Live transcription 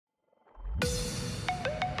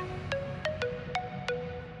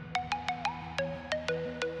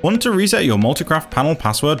Want to reset your Multicraft panel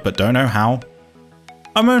password but don't know how?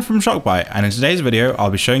 I'm Owen from Shockbyte, and in today's video I'll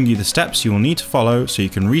be showing you the steps you will need to follow so you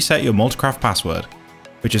can reset your Multicraft password,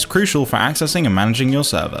 which is crucial for accessing and managing your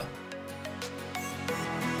server.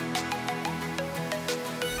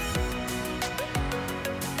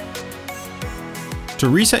 To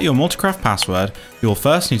reset your Multicraft password, you will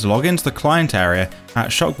first need to log into the client area at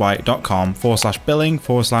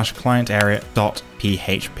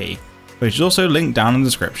shockbyte.com/billing/clientarea.php, which is also linked down in the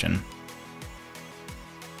description.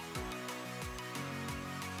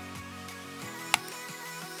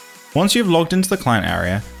 Once you've logged into the client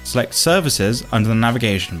area, select Services under the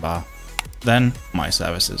navigation bar, then My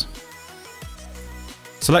Services.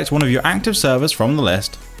 Select one of your active servers from the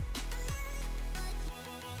list.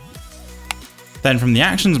 Then from the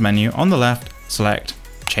Actions menu on the left, select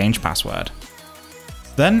Change Password.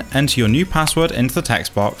 Then enter your new password into the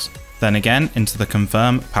text box, then again into the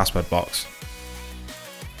Confirm Password box.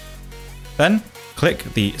 Then click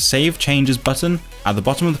the Save Changes button at the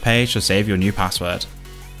bottom of the page to save your new password.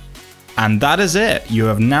 And that is it! You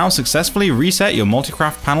have now successfully reset your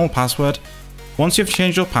Multicraft panel password. Once you have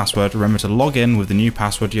changed your password, remember to log in with the new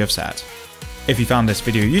password you have set. If you found this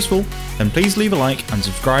video useful, then please leave a like and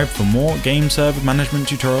subscribe for more game server management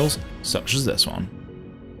tutorials such as this one.